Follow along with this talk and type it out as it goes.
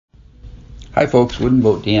Hi folks, Wooden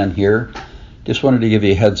Boat Dan here. Just wanted to give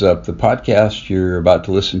you a heads up. The podcast you're about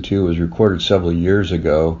to listen to was recorded several years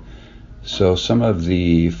ago, so some of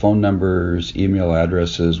the phone numbers, email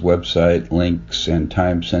addresses, website links, and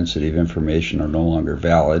time-sensitive information are no longer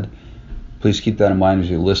valid. Please keep that in mind as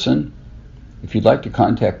you listen. If you'd like to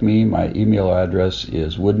contact me, my email address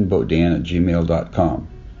is woodenboatdan@gmail.com.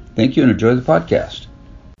 Thank you and enjoy the podcast.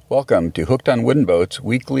 Welcome to Hooked on Wooden Boats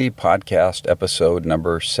weekly podcast episode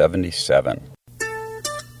number 77.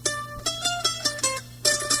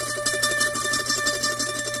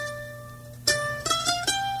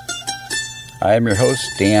 I am your host,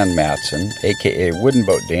 Dan Matson, aka Wooden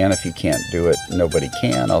Boat Dan. If you can't do it, nobody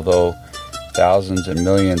can, although thousands and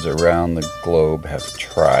millions around the globe have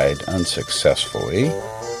tried unsuccessfully.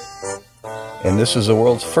 And this is the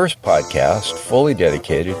world's first podcast fully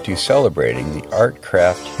dedicated to celebrating the art,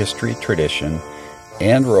 craft, history, tradition,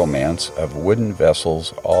 and romance of wooden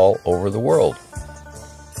vessels all over the world.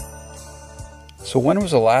 So when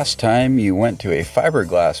was the last time you went to a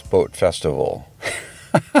fiberglass boat festival?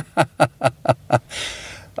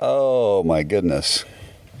 Oh my goodness.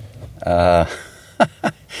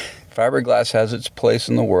 Fiberglass has its place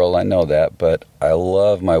in the world, I know that, but I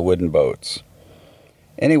love my wooden boats.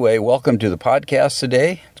 Anyway, welcome to the podcast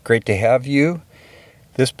today. It's great to have you.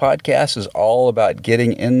 This podcast is all about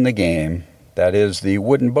getting in the game, that is the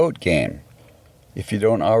wooden boat game. If you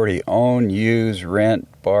don't already own, use, rent,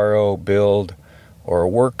 borrow, build, or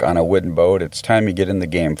work on a wooden boat, it's time you get in the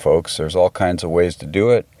game, folks. There's all kinds of ways to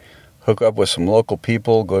do it. Hook up with some local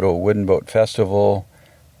people, go to a wooden boat festival,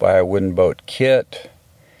 buy a wooden boat kit,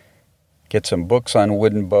 get some books on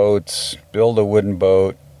wooden boats, build a wooden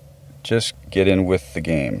boat. Just get in with the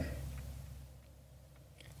game.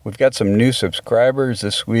 We've got some new subscribers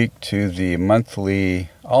this week to the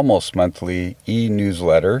almost monthly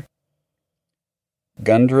e-newsletter.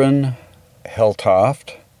 Gundren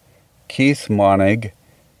Heltoft, Keith Monig,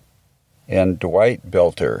 and Dwight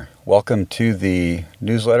Belter. Welcome to the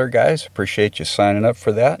newsletter, guys. Appreciate you signing up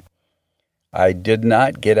for that. I did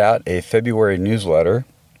not get out a February newsletter.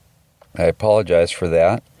 I apologize for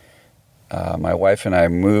that. My wife and I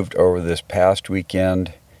moved over this past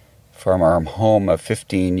weekend from our home of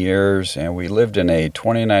 15 years, and we lived in a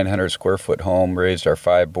 2,900 square foot home, raised our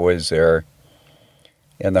 5 boys there.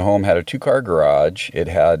 And the home had a 2-car garage. It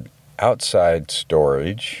had outside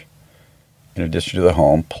storage in addition to the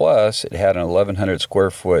home, plus it had an 1,100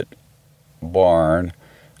 square foot barn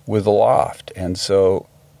with a loft. And so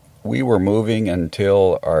we were moving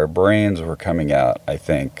until our brains were coming out, I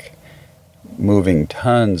think. Moving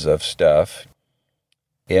tons of stuff,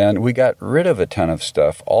 and we got rid of a ton of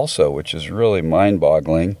stuff also, which is really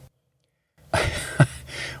mind-boggling.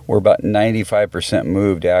 We're about 95%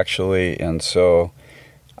 moved, actually, and so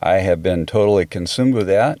I have been totally consumed with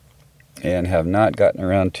that and have not gotten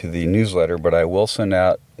around to the newsletter, but I will send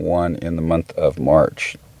out one in the month of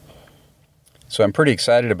March. So I'm pretty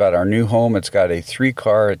excited about our new home. It's got a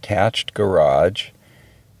 3-car attached garage,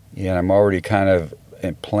 and I'm already kind of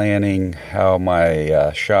planning how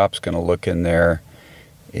my shop's going to look in there,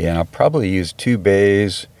 and I'll probably use 2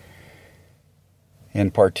 bays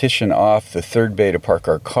and partition off the 3rd bay to park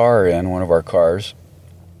our car in, one of our cars,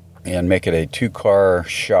 and make it a 2-car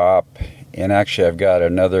shop. And actually I've got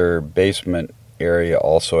another basement area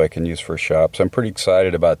also I can use for shops. I'm pretty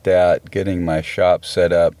excited about that, getting my shop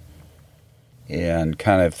set up and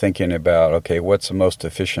kind of thinking about, okay, what's the most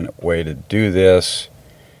efficient way to do this?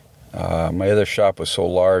 My other shop was so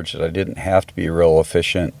large that I didn't have to be real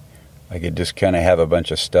efficient. I could just kind of have a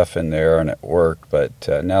bunch of stuff in there and it worked. But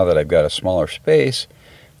now that I've got a smaller space,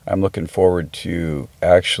 I'm looking forward to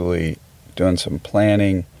actually doing some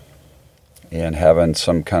planning and having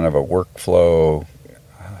some kind of a workflow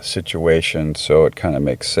situation so it kind of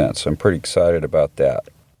makes sense. I'm pretty excited about that.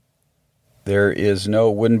 There is no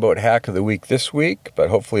wooden boat hack of the week this week, but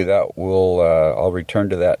hopefully that will, I'll return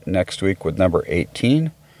to that next week with number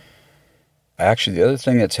 18. Actually, the other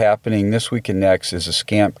thing that's happening this week and next is a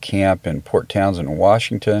Scamp Camp in Port Townsend,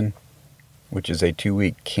 Washington, which is a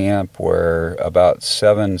 2-week camp where about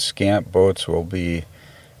 7 Scamp boats will be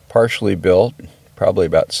partially built, probably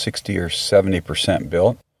about 60 or 70%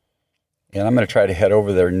 built. And I'm going to try to head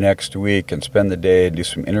over there next week and spend the day, do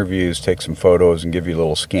some interviews, take some photos, and give you a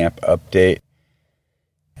little Scamp update.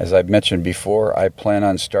 As I've mentioned before, I plan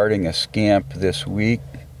on starting a Scamp this week.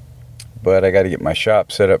 But I got to get my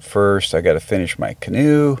shop set up first. I got to finish my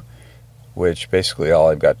canoe, which basically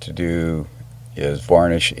all I've got to do is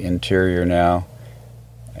varnish interior now.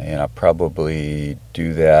 And I'll probably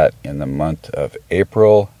do that in the month of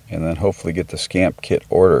April and then hopefully get the Scamp kit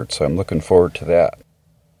ordered. So I'm looking forward to that.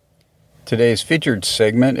 Today's featured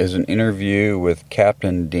segment is an interview with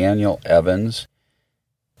Captain Daniel Evans.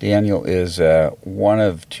 Daniel is one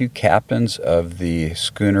of two captains of the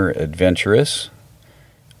schooner Adventurous,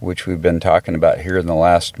 which we've been talking about here in the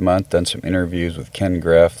last month, done some interviews with Ken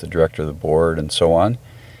Greff, the director of the board, and so on.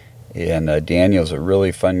 And Daniel's a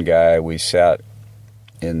really fun guy. We sat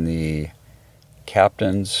in the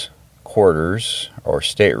captain's quarters or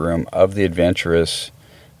stateroom of the Adventurous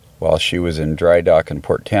while she was in dry dock in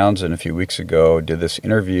Port Townsend a few weeks ago. Did this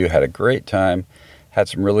interview, had a great time, had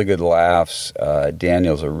some really good laughs.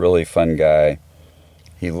 Daniel's a really fun guy.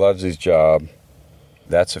 He loves his job.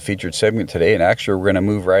 That's a featured segment today, and actually we're going to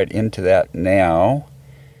move right into that now.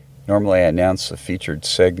 Normally I announce the featured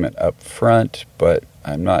segment up front, but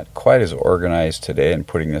I'm not quite as organized today in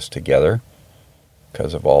putting this together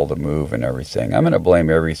because of all the move and everything. I'm going to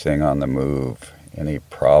blame everything on the move, any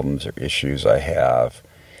problems or issues I have,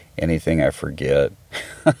 anything I forget.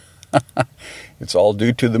 It's all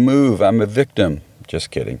due to the move. I'm a victim.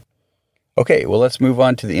 Just kidding. Okay, well, let's move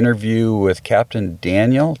on to the interview with Captain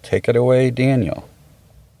Daniel. Take it away, Daniel.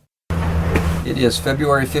 It is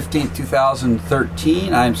February 15th,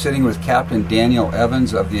 2013. I'm sitting with Captain Daniel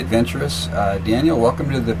Evans of the Adventurous. Daniel,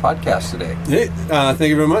 welcome to the podcast today. Hey, thank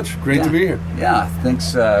you very much. Great to be here. Yeah,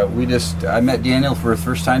 thanks. I met Daniel for the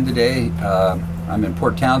first time today. I'm in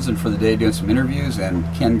Port Townsend for the day doing some interviews, and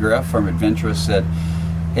Ken Greff from Adventurous said,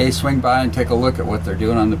 hey, swing by and take a look at what they're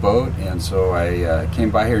doing on the boat. And so I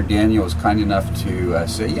came by here. Daniel was kind enough to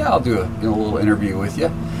say, yeah, I'll do a little interview with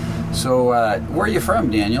you. So where are you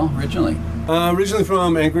from, Daniel, originally? Originally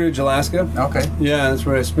from Anchorage, Alaska. Okay. Yeah, that's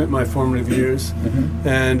where I spent my formative years. Mm-hmm.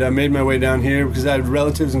 And I made my way down here because I had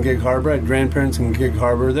relatives in Gig Harbor. I had grandparents in Gig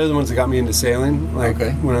Harbor. They're the ones that got me into sailing,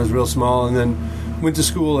 when I was real small. And then went to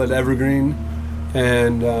school at Evergreen,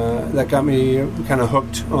 and that got me kind of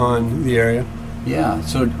hooked on the area. Yeah.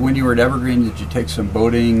 So when you were at Evergreen, did you take some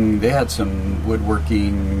boating? They had some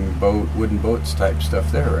woodworking wooden boats type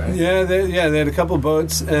stuff there, right? Yeah, they had a couple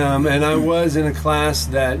boats, and I was in a class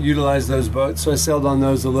that utilized those boats, so I sailed on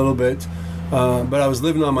those a little bit. But I was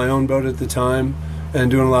living on my own boat at the time and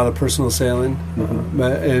doing a lot of personal sailing,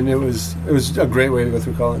 and it was a great way to go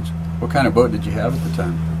through college. What kind of boat did you have at the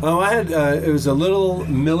time? Oh, I had it was a little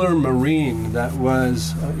Miller Marine that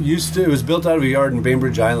was it was built out of a yard in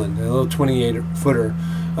Bainbridge Island, a little 28-footer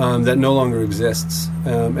that no longer exists,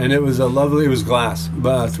 and it was glass,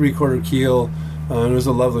 3/4 keel, and it was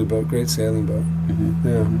a lovely boat, great sailing boat.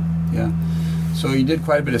 Mm-hmm. Yeah. So you did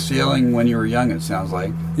quite a bit of sailing when you were young, it sounds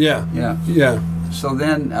like. Yeah. So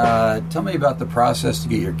then, tell me about the process to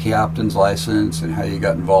get your captain's license and how you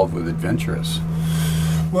got involved with Adventurous.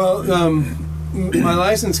 Well, my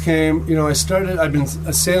license came, I've been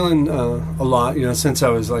sailing a lot, since I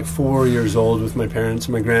was like 4 years old with my parents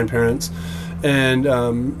and my grandparents, and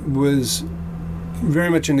was very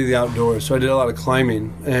much into the outdoors. So I did a lot of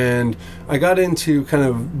climbing, and I got into kind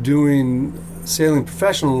of doing sailing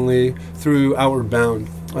professionally through Outward Bound.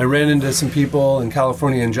 I ran into some people in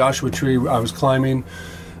California in Joshua Tree. I was climbing.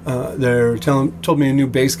 They told me a new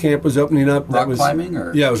base camp was opening up. Climbing?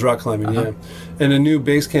 Or? Yeah, it was rock climbing, yeah. And a new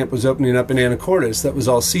base camp was opening up in Anacortes that was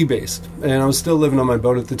all sea-based. And I was still living on my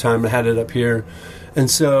boat at the time. I had it up here. And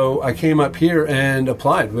so I came up here and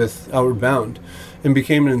applied with Outward Bound and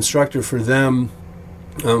became an instructor for them,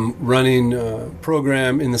 running a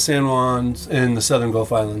program in the San Juans and the Southern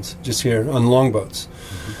Gulf Islands, just here on longboats.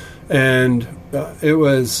 Mm-hmm. And it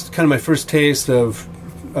was kind of my first taste of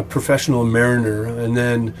a professional mariner, and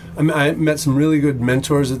then I met some really good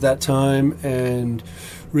mentors at that time, and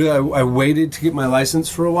really I waited to get my license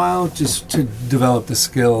for a while just to develop the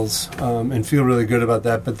skills and feel really good about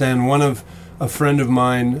that. But then a friend of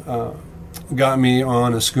mine got me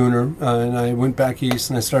on a schooner, and I went back east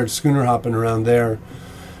and I started schooner hopping around there,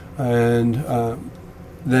 and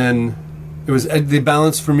then it was the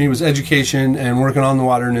balance for me was education and working on the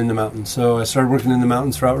water and in the mountains. So I started working in the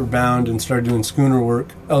mountains for Outward Bound and started doing schooner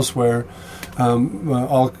work elsewhere,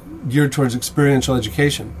 all geared towards experiential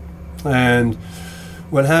education. And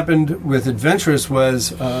what happened with Adventurous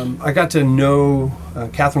was I got to know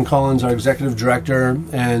Catherine Collins, our executive director,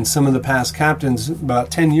 and some of the past captains about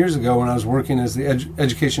 10 years ago when I was working as the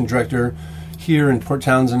education director here in Port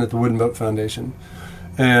Townsend at the Wooden Boat Foundation.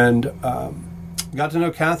 And got to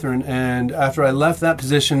know Catherine, and after I left that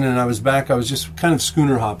position and I was back, I was just kind of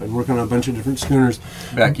schooner hopping, working on a bunch of different schooners.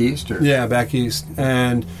 Back east? Or? Yeah, back east.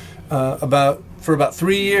 And for about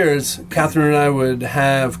 3 years, Catherine and I would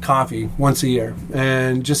have coffee once a year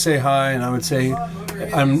and just say hi, and I would say,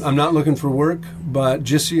 I'm not looking for work, but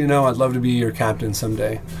just so you know, I'd love to be your captain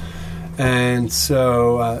someday. And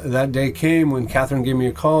so that day came when Catherine gave me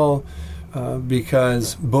a call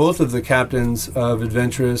because both of the captains of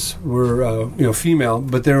Adventurous were, female,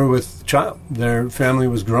 but they were with child. Their family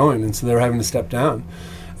was growing, and so they were having to step down.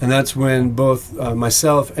 And that's when both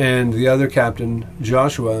myself and the other captain,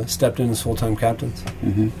 Joshua, stepped in as full-time captains.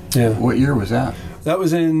 Mm-hmm. Yeah. What year was that? That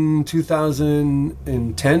was in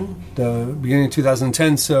 2010, the beginning of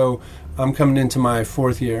 2010. So I'm coming into my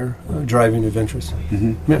fourth year driving Adventurous.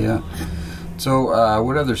 Mm-hmm. Yeah. So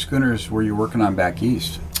what other schooners were you working on back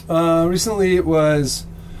east? Recently I was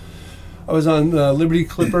on Liberty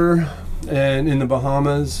Clipper and in the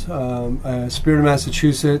Bahamas, Spirit of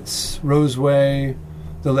Massachusetts, Roseway,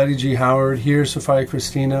 the Letty G. Howard, here, Sophia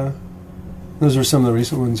Christina. Those are some of the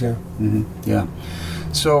recent ones, yeah. Mm-hmm. Yeah.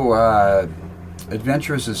 So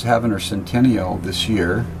Adventurous is having her centennial this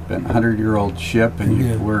year, been a 100-year-old ship,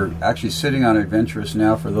 and we're actually sitting on Adventurous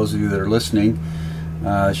now. For those of you that are listening,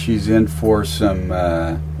 she's in for some,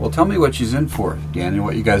 tell me what she's in for, Daniel,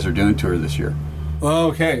 what you guys are doing to her this year. Oh,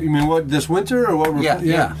 okay. You mean what, this winter or what?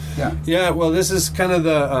 Yeah. Well, this is kind of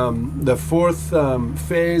the fourth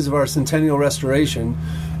phase of our centennial restoration,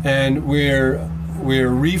 and we're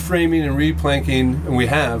reframing and replanking, and we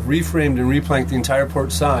have reframed and replanked the entire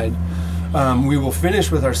port side. We will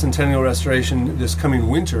finish with our centennial restoration this coming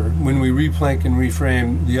winter when we replank and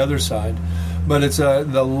reframe the other side. But it's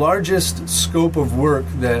the largest scope of work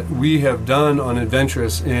that we have done on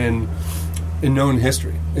Adventurous in known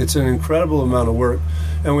history. It's an incredible amount of work,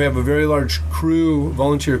 and we have a very large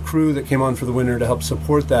volunteer crew that came on for the winter to help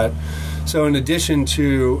support that. So in addition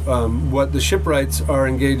to what the shipwrights are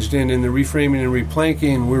engaged in the reframing and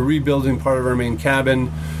replanking, we're rebuilding part of our main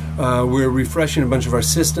cabin. We're refreshing a bunch of our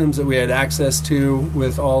systems that we had access to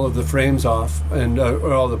with all of the frames off and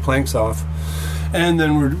or all the planks off. And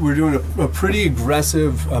then we're doing a pretty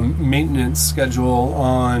aggressive maintenance schedule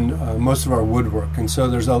on most of our woodwork. And so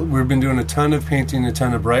we've been doing a ton of painting, a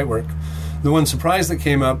ton of bright work. The one surprise that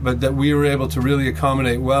came up, but that we were able to really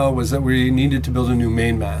accommodate well, was that we needed to build a new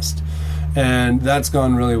mainmast. And that's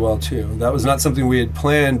gone really well, too. That was not something we had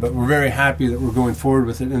planned, but we're very happy that we're going forward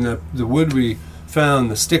with it. And the wood we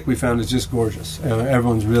found, the stick we found, is just gorgeous.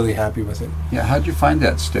 Everyone's really happy with it. Yeah, how'd you find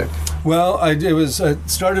that stick? Well, it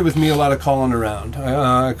started with me a lot of calling around.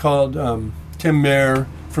 I called Tim Mayer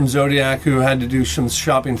from Zodiac, who had to do some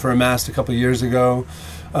shopping for a mast a couple of years ago.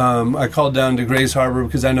 I called down to Grays Harbor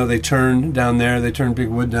because I know they turn down there. They turn big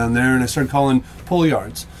wood down there, and I started calling pull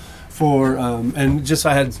yards for and just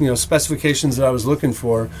I had specifications that I was looking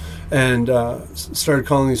for, and started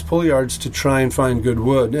calling these pull yards to try and find good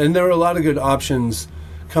wood. And there were a lot of good options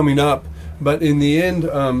coming up, but in the end,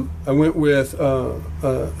 I went with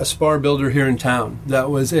a spar builder here in town that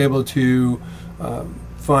was able to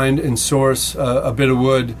find and source a bit of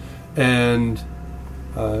wood, and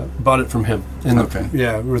bought it from him.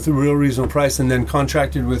 With a real reasonable price, and then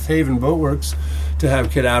contracted with Haven Boatworks to have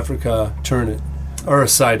Kid Africa turn it or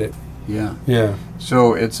side it. Yeah.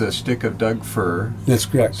 So it's a stick of Doug fir. That's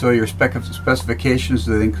correct. So your specifications,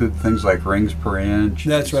 do they include things like rings per inch?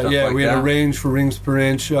 That's right. Yeah, we had a range for rings per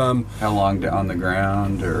inch. How long on the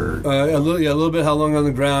ground, or a little bit how long on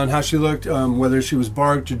the ground, how she looked, whether she was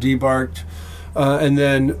barked or debarked, and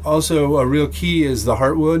then also a real key is the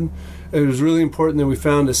heartwood. It was really important that we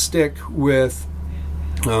found a stick with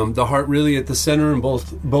the heart really at the center and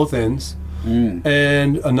both ends.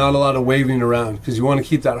 And not a lot of waving around, because you want to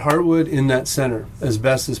keep that heartwood in that center as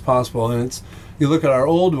best as possible. And you look at our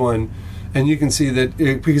old one, and you can see that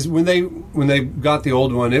because when they got the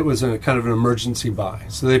old one, it was a kind of an emergency buy,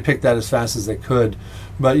 so they picked that as fast as they could.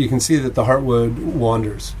 But you can see that the heartwood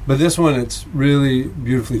wanders. But this one, it's really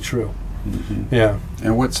beautifully true. Mm-hmm. Yeah.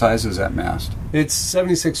 And what size is that mast? It's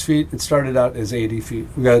 76 feet. It started out as 80 feet.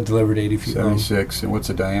 We got it delivered 80 feet 76. Long. And what's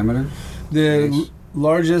the diameter? The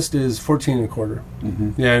largest is 14 and a quarter.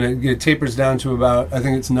 Mm-hmm. Yeah, and it tapers down to about, I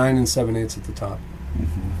think it's 9 7/8 at the top.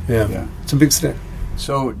 Mm-hmm. Yeah. It's a big stick.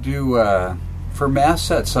 So for masts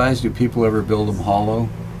that size, do people ever build them hollow?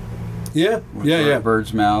 Yeah.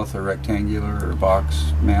 Bird's mouth or rectangular or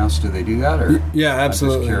box mast, do they do that? Or yeah,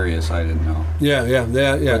 absolutely. I'm just curious, I didn't know. Yeah. But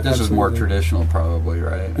this absolutely. is more traditional, probably,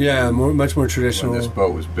 right? Yeah, much more traditional. When this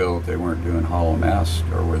boat was built, they weren't doing hollow mast,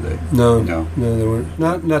 or were they? No, they weren't.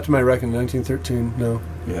 Not to my reckoning. 1913. No.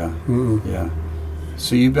 Yeah. Mm-mm. Yeah.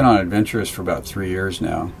 So you've been on Adventurous for about 3 years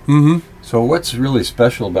now. Mm-hmm. So what's really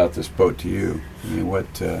special about this boat to you? I mean,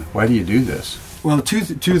 why do you do this? Well, two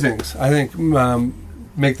things. I think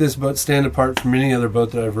make this boat stand apart from any other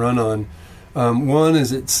boat that I've run on. One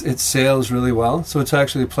is it sails really well, so it's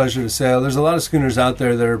actually a pleasure to sail. There's a lot of schooners out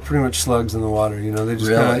there that are pretty much slugs in the water. They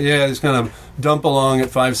just kind of dump along at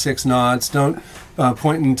 5-6 knots, don't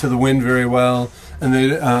point into the wind very well, and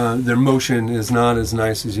their motion is not as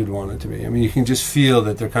nice as you'd want it to be. I mean, you can just feel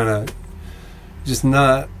that they're kind of just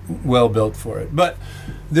not well built for it. But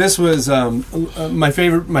this was my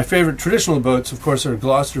favorite. My favorite traditional boats, of course, are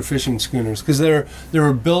Gloucester fishing schooners, because they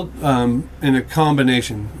were built in a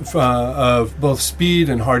combination of both speed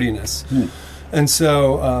and hardiness. And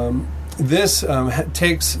so this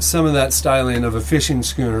takes some of that styling of a fishing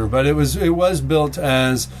schooner, but it was built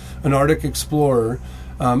as an Arctic explorer.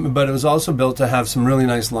 But it was also built to have some really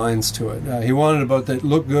nice lines to it. He wanted a boat that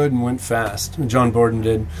looked good and went fast. John Borden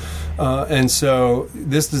did, and so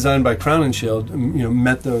this, designed by Crown and Shield,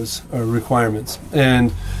 met those requirements.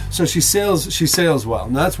 And so she sails well.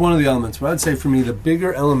 Now that's one of the elements. But I'd say for me, the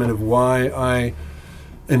bigger element of why I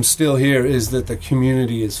am still here is that the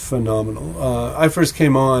community is phenomenal. I first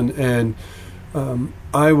came on, and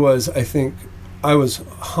I was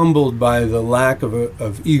humbled by the lack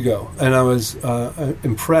of ego, and I was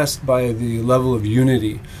impressed by the level of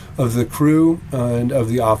unity of the crew and of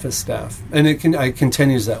the office staff. And it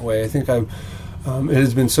continues that way. I think it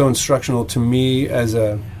has been so instructional to me as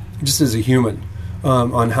a human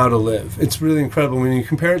on how to live. It's really incredible when you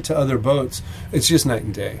compare it to other boats. It's just night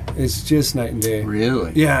and day. It's just night and day.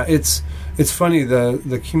 Really? Yeah. It's funny.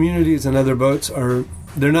 The communities and other boats are.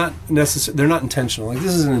 They're not intentional. Like,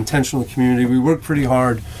 this is an intentional community. We work pretty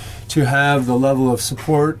hard to have the level of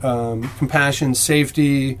support, compassion,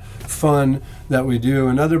 safety, fun that we do.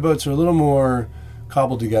 And other boats are a little more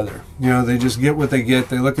cobbled together. They just get what they get.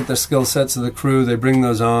 They look at the skill sets of the crew. They bring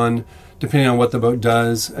those on, depending on what the boat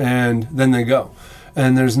does, and then they go.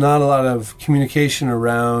 And there's not a lot of communication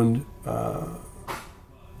around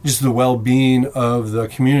just the well-being of the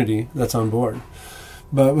community that's on board.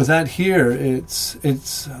 But with that here, it's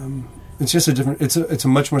just a different. It's a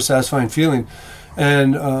much more satisfying feeling,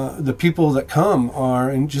 and the people that come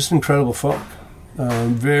are just incredible folk,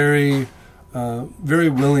 very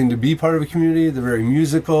willing to be part of a community. They're very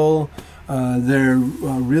musical. They're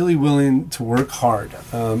really willing to work hard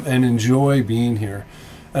and enjoy being here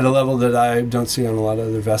at a level that I don't see on a lot of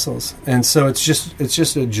other vessels. And so it's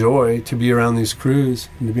just a joy to be around these crews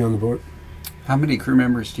and to be on the board. How many crew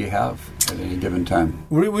members do you have at any given time?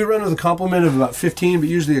 We run with a complement of about 15, but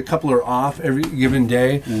usually a couple are off every given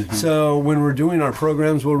day. Mm-hmm. So when we're doing our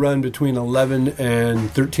programs, we'll run between 11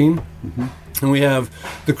 and 13. Mm-hmm. And we have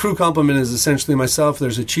the crew complement is essentially myself.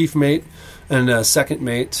 There's a chief mate and a second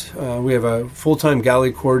mate. We have a full-time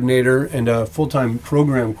galley coordinator and a full-time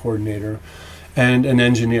program coordinator and an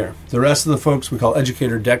engineer. The rest of the folks we call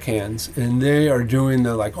educator deckhands, and they are doing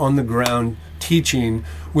the on-the-ground teaching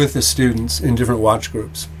with the students in different watch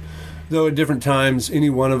groups. Though at different times, any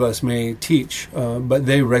one of us may teach, but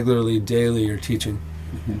they regularly, daily are teaching.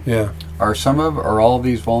 Mm-hmm. Yeah. Are all of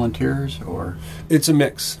these volunteers, or? It's a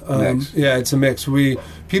mix. Yeah, it's a mix.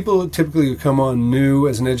 People typically come on new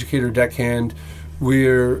as an educator deckhand.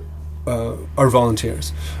 Are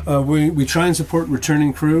volunteers. We try and support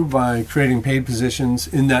returning crew by creating paid positions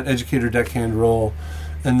in that educator deckhand role,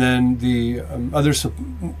 and then the other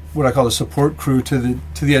what I call the support crew to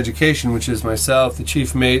the education, which is myself, the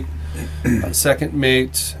chief mate, second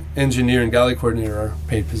mate, engineer, and galley coordinator are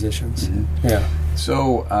paid positions. Mm-hmm. Yeah.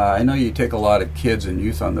 So I know you take a lot of kids and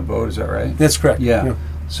youth on the boat. Is that right? That's correct. Yeah.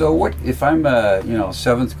 So what if I'm a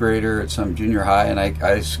seventh grader at some junior high and I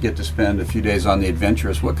get to spend a few days on the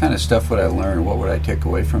Adventurous? What kind of stuff would I learn? What would I take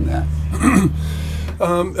away from that?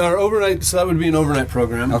 Our overnight, so that would be an overnight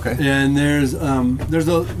program. Okay. And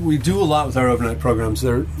we do a lot with our overnight programs.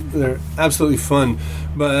 They're absolutely fun.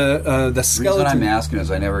 But the skeleton. The reason I'm asking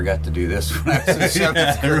is I never got to do this when I was in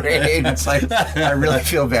seventh grade. It's like I really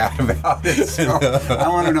feel bad about it. So I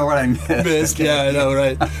want to know what I missed. Yeah, I know,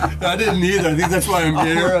 right? No, I didn't either. I think that's why I'm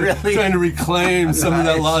here. Really? Trying to reclaim some of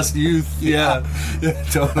that lost youth. Yeah,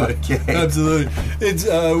 totally. Okay. Absolutely. It's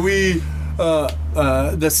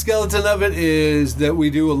the skeleton of it is that we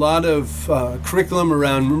do a lot of curriculum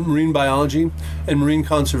around marine biology and marine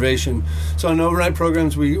conservation. So on overnight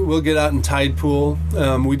programs, we will get out and tide pool.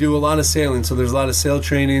 We do a lot of sailing, so there's a lot of sail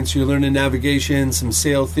training. So you're learning navigation, some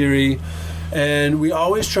sail theory. And we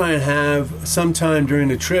always try and have some time during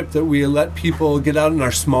the trip that we let people get out in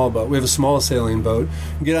our small boat. We have a small sailing boat.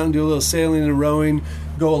 Get out and do a little sailing and rowing,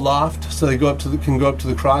 go aloft, so they can go up to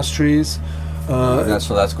the cross trees.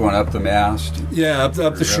 So that's going up the mast. Yeah, up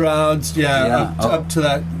the shrouds. Yeah, up to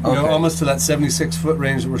that, almost to that 76-foot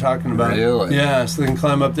range that we're talking about. Really? Yeah, so they can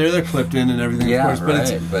climb up there. They're clipped in and everything, of course.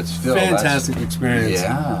 But still, fantastic experience.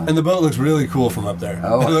 Yeah. And the boat looks really cool from up there.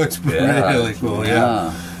 Oh, it looks really cool.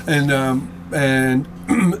 Yeah. And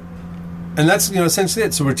And that's, essentially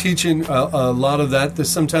it. So we're teaching a lot of that. There's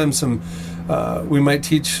sometimes some, we might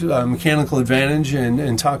teach mechanical advantage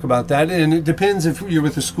and talk about that. And it depends if you're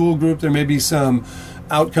with a school group. There may be some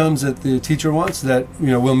outcomes that the teacher wants that,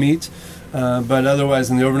 we'll meet. But otherwise,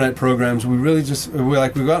 in the overnight programs, we really we go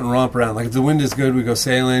out and romp around. Like if the wind is good, we go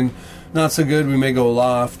sailing. Not so good, we may go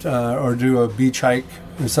aloft or do a beach hike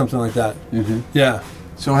or something like that. Mm-hmm. Yeah.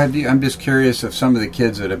 So I'm just curious if some of the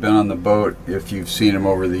kids that have been on the boat, if you've seen them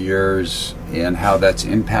over the years and how that's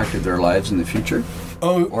impacted their lives in the future?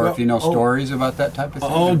 Or if you know stories about that type of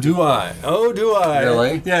thing? Oh, do I?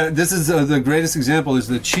 Really? Yeah, this is the greatest example is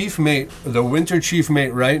the chief mate, the winter chief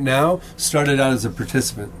mate right now started out as a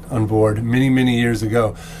participant on board many, many years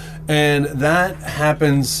ago. And that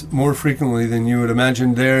happens more frequently than you would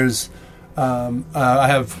imagine. There's I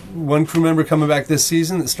have one crew member coming back this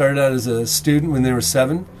season that started out as a student when they were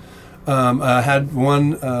 7. I had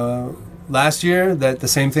one last year that the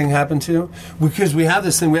same thing happened to. Because we have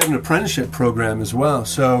this thing, we have an apprenticeship program as well.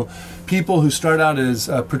 So people who start out as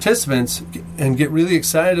participants and get really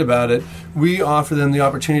excited about it, we offer them the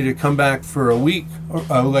opportunity to come back for a week,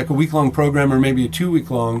 like a week-long program or maybe a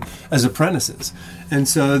 2-week-long as apprentices. And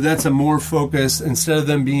so that's a more focused, instead of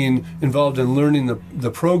them being involved in learning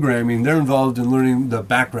the programming, they're involved in learning the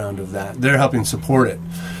background of that. They're helping support it.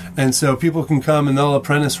 And so people can come and they'll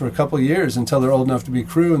apprentice for a couple of years until they're old enough to be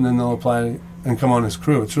crew, and then they'll apply and come on as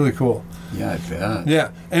crew. It's really cool. Yeah, I bet.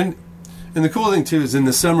 Yeah, and the cool thing, too, is in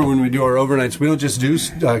the summer when we do our overnights, we don't just do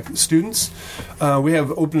students. We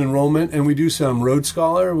have open enrollment, and we do some Road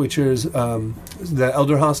Scholar, which is the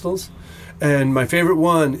elder hostels. And my favorite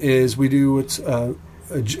one is we do what's an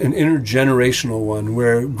intergenerational one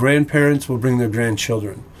where grandparents will bring their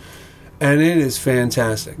grandchildren. And it is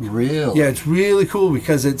fantastic. Really? Yeah, it's really cool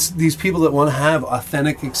because it's these people that want to have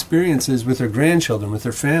authentic experiences with their grandchildren, with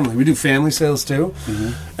their family. We do family sales too.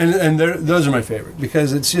 Mm-hmm. And those are my favorite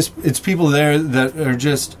because it's people there that are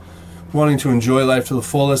just wanting to enjoy life to the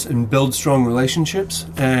fullest and build strong relationships.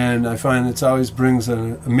 And I find it always brings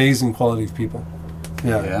an amazing quality of people.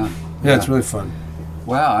 Yeah, it's really fun.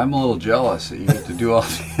 Wow, I'm a little jealous that you get to do all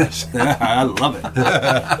this. I love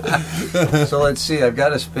it. So let's see, I've got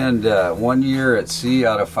to spend 1 year at sea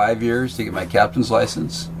out of 5 years to get my captain's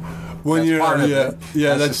license. 1 year, part of it.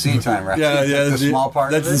 Yeah, that's the sea time, right? Yeah, that's the small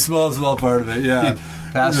part of it. That's the small part of it. Yeah.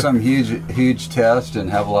 Pass some huge test and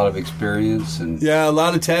have a lot of experience and a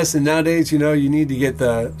lot of tests. And nowadays, you need to get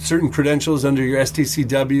the certain credentials under your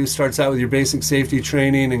STCW. Starts out with your basic safety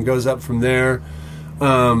training and goes up from there.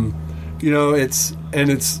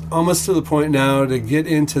 It's almost to the point now to get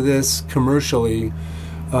into this commercially.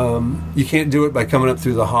 You can't do it by coming up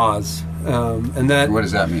through the Haws. And that. What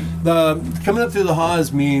does that mean? Coming up through the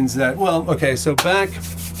Haws means that, so back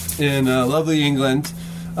in lovely England,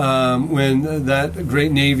 when that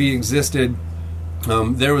great navy existed,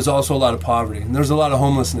 there was also a lot of poverty. And there was a lot of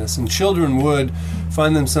homelessness. And children would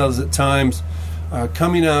find themselves at times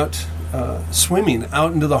coming out, swimming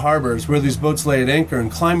out into the harbors where these boats lay at anchor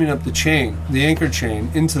and climbing up the anchor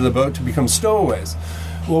chain into the boat to become stowaways.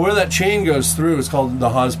 Well, where that chain goes through is called the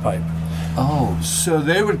hawse pipe. Oh. So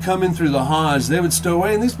they would come in through the hawse, they would stow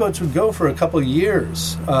away, and these boats would go for a couple of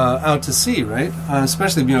years out to sea, right?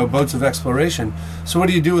 Especially, boats of exploration. So what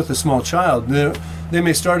do you do with a small child? They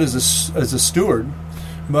may start as a steward,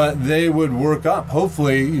 but they would work up.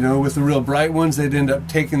 Hopefully, with the real bright ones, they'd end up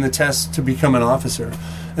taking the test to become an officer.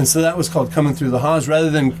 And so that was called coming through the Haws rather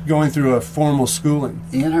than going through a formal schooling.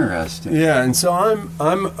 Interesting. Yeah, and so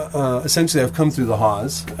I'm essentially I've come through the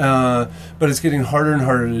Haws, but it's getting harder and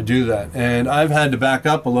harder to do that. And I've had to back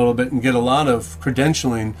up a little bit and get a lot of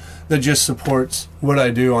credentialing that just supports what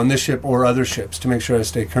I do on this ship or other ships to make sure I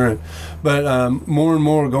stay current. But more and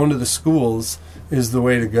more going to the schools is the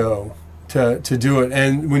way to go. To do it.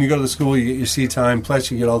 And when you go to the school, you get your sea time, plus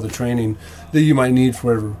you get all the training that you might need for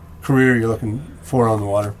whatever career you're looking for on the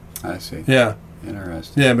water. I see. Yeah.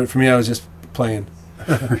 Interesting. Yeah, but for me, I was just playing.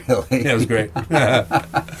 Really? Yeah, it was great.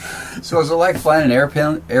 So is it like flying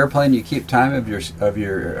an airplane? You keep time of your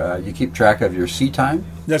you keep track of your sea time?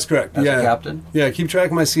 That's correct. As a captain? Yeah, keep track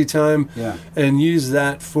of my sea time and use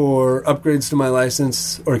that for upgrades to my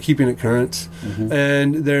license or keeping it current. Mm-hmm.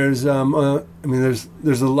 And there's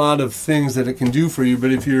there's a lot of things that it can do for you,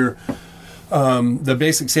 but if you're the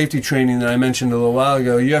basic safety training that I mentioned a little while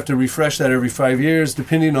ago, you have to refresh that every 5 years,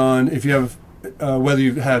 depending on if you have whether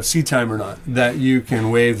you have sea time or not. That you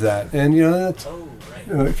can waive that, and that's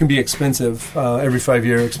it can be expensive every 5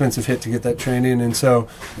 year expensive hit to get that training, and so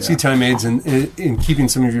sea time aids in keeping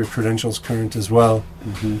some of your credentials current as well.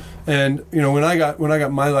 Mm-hmm. And when I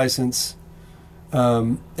got my license,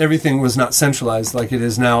 everything was not centralized like it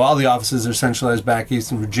is now. All the offices are centralized back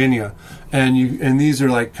east in Virginia, and these are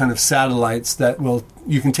like kind of satellites that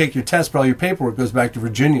you can take your test, but all your paperwork goes back to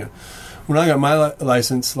Virginia. When I got my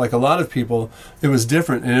license, like a lot of people, it was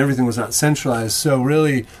different, and everything was not centralized. So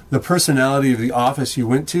really, the personality of the office you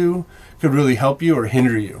went to could really help you or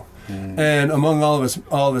hinder you. And among all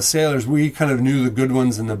of us sailors, we kind of knew the good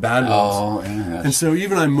ones and the bad ones. Oh, yeah. And so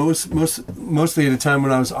even I mostly at a time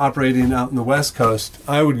when I was operating out in the West Coast,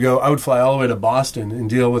 I would fly all the way to Boston and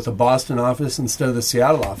deal with the Boston office instead of the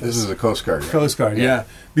Seattle office. This is the Coast Guard. Right? Coast Guard, yeah.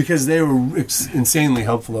 Because they were insanely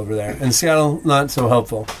helpful over there. And Seattle, not so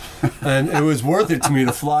helpful. And it was worth it to me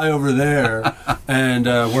to fly over there and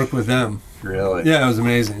work with them. Really? Yeah, it was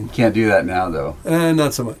amazing. You can't do that now, though.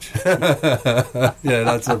 Not so much. Yeah,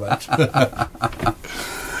 not so much.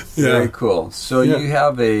 Very cool. So you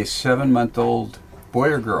have a 7-month-old boy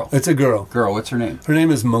or girl? It's a girl. Girl, what's her name? Her name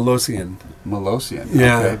is Melosian. Melosian.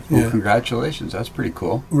 Yeah. Okay. Well, yeah. Congratulations. That's pretty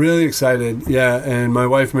cool. Really excited. Yeah, and my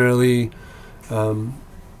wife, Marilee,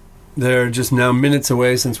 they're just now minutes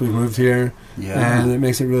away since we moved here. Yeah. And it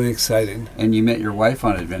makes it really exciting. And you met your wife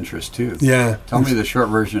on Adventurous, too. Yeah. Tell me the short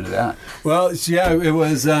version of that. Well, yeah, it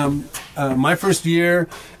was my first year,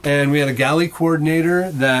 and we had a galley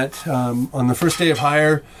coordinator that on the first day of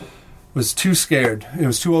hire was too scared. It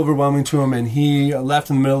was too overwhelming to him, and he left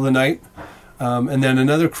in the middle of the night. And then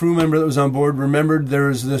another crew member that was on board remembered there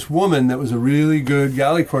was this woman that was a really good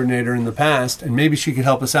galley coordinator in the past, and maybe she could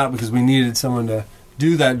help us out because we needed someone to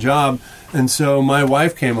do that job. And so my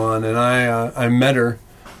wife came on, and I met her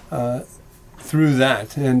through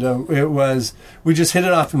that, and we just hit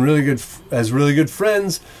it off and really good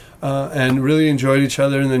friends, and really enjoyed each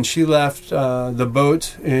other. And then she left the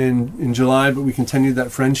boat in July, but we continued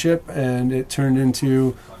that friendship, and it turned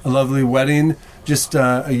into a lovely wedding just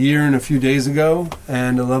a year and a few days ago,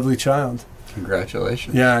 and a lovely child.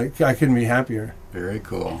 Congratulations. Yeah, I couldn't be happier. Very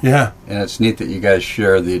cool. Yeah. And it's neat that you guys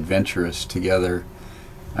share the Adventurous together.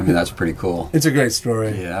 I mean, that's pretty cool. It's a great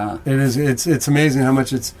story. Yeah. It is. It's amazing how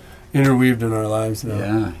much it's interweaved in our lives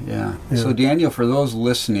now. Yeah. So, Daniel, for those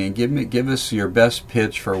listening, give us your best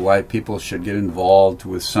pitch for why people should get involved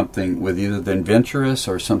with something, with either the Adventurous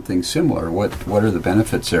or something similar. What are the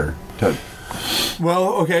benefits there?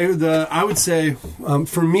 Well, okay, I would say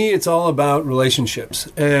for me it's all about relationships,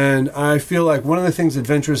 and I feel like one of the things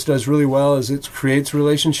Adventurous does really well is it creates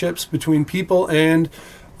relationships between people and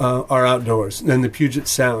our outdoors and the Puget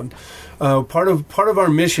Sound. Part of our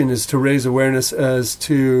mission is to raise awareness as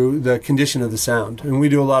to the condition of the sound, and we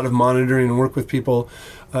do a lot of monitoring and work with people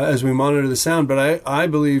as we monitor the sound. But I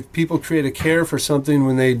believe people create a care for something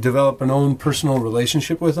when they develop an own personal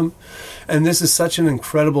relationship with them, and this is such an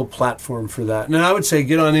incredible platform for that. And I would say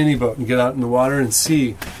get on any boat and get out in the water and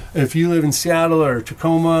see. If you live in Seattle or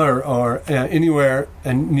Tacoma or anywhere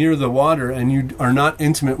and near the water, and you are not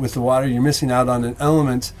intimate with the water, you're missing out on an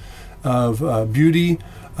element of beauty.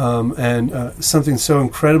 And something so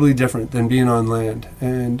incredibly different than being on land.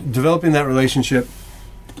 And developing that relationship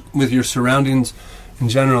with your surroundings in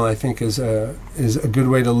general, I think, is a good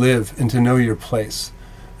way to live and to know your place.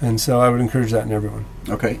 And so I would encourage that in everyone.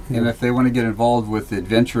 Okay. Yeah. And if they want to get involved with the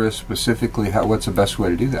Adventurous specifically, what's the best way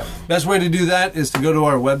to do that? Best way to do that is to go to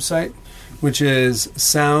our website, which is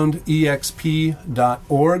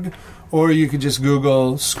soundexp.org. Or you could just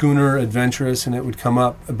Google Schooner Adventurous and it would come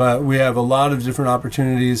up. But we have a lot of different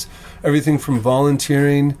opportunities, everything from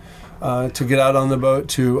volunteering to get out on the boat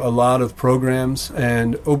to a lot of programs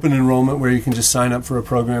and open enrollment where you can just sign up for a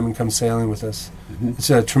program and come sailing with us. Mm-hmm.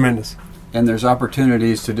 It's tremendous. And there's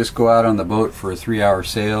opportunities to just go out on the boat for a 3-hour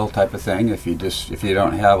sail type of thing if you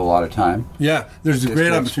don't have a lot of time. Yeah, there's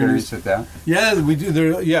great opportunities at that. Yeah, we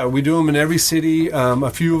do. We do them in every city. A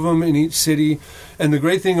few of them in each city. And the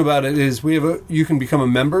great thing about it is you can become a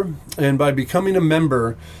member, and by becoming a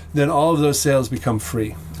member, then all of those sails become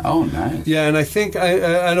free. Oh, nice. Yeah, and I think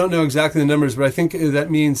I don't know exactly the numbers, but I think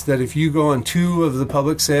that means that if you go on 2 of the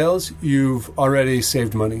public sails, you've already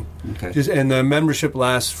saved money. Okay. And the membership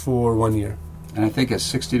lasts for 1 year. And I think it's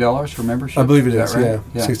 $60 for membership. I believe it is. Right?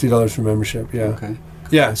 Yeah, $60 for membership. Yeah. Okay.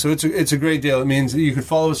 Yeah, so it's a great deal. It means that you could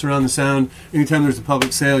follow us around the Sound. Anytime there's a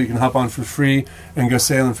public sail, you can hop on for free and go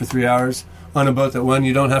sailing for 3 hours on a boat that, one,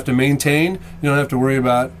 you don't have to maintain. You don't have to worry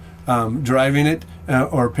about driving it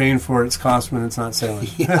or paying for its cost when it's not sailing.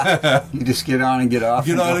 Yeah. You just get on and get off.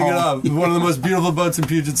 Get on and get off. One of the most beautiful boats in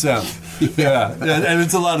Puget Sound. Yeah. And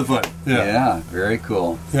it's a lot of fun. Yeah, very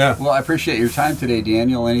cool. Yeah. Well, I appreciate your time today,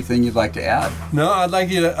 Daniel. Anything you'd like to add? No, I'd like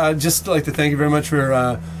to thank you very much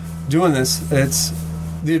for doing this.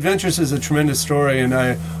 The Adventures is a tremendous story, and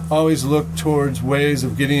I always look towards ways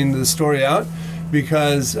of getting the story out.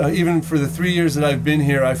 because even for the 3 years that I've been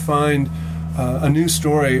here, I find a new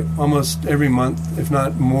story almost every month, if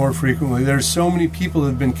not more frequently. There's so many people that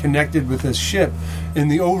have been connected with this ship in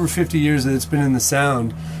the over 50 years that it's been in the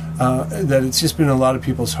Sound, that it's just been in a lot of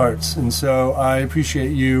people's hearts. And so I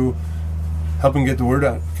appreciate you helping get the word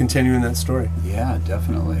out, continuing that story. Yeah,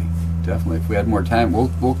 definitely. If we had more time, we'll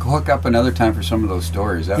hook up another time for some of those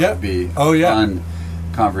stories. That would be fun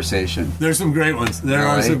conversation. There's some great ones. There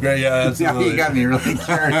are some great, absolutely. You got me really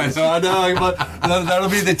curious. I know, that'll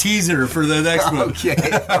be the teaser for the next one. Okay.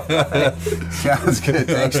 Sounds good.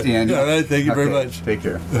 Thanks, Daniel. All right, thank you very much. Take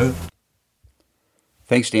care.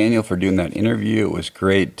 Thanks, Daniel, for doing that interview. It was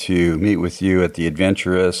great to meet with you at the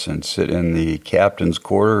Adventurous and sit in the captain's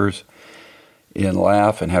quarters and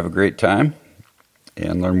laugh and have a great time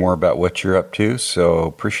and learn more about what you're up to. So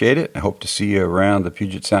appreciate it. I hope to see you around the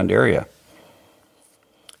Puget Sound area.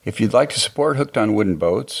 If you'd like to support Hooked on Wooden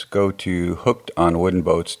Boats, go to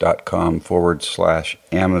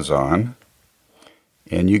hookedonwoodenboats.com/Amazon.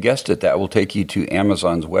 And you guessed it, that will take you to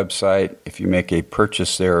Amazon's website. If you make a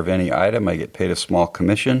purchase there of any item, I get paid a small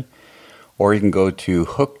commission. Or you can go to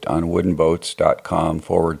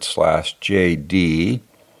hookedonwoodenboats.com/JD.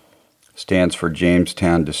 Stands for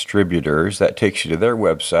Jamestown Distributors. That takes you to their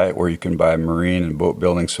website where you can buy marine and boat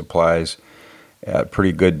building supplies at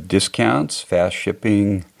pretty good discounts, fast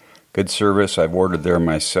shipping, good service. I've ordered there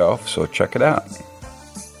myself, so check it out.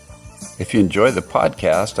 If you enjoy the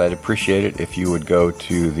podcast, I'd appreciate it if you would go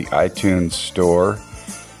to the iTunes store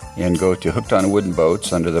and go to Hooked on Wooden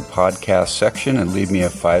Boats under the podcast section and leave me a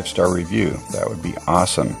 5-star review. That would be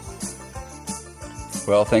awesome.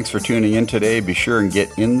 Well, thanks for tuning in today. Be sure and get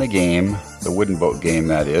in the game, the wooden boat game,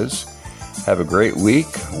 that is. Have a great week.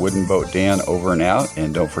 Wooden Boat Dan over and out.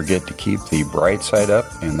 And don't forget to keep the bright side up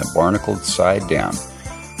and the barnacled side down.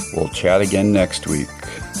 We'll chat again next week.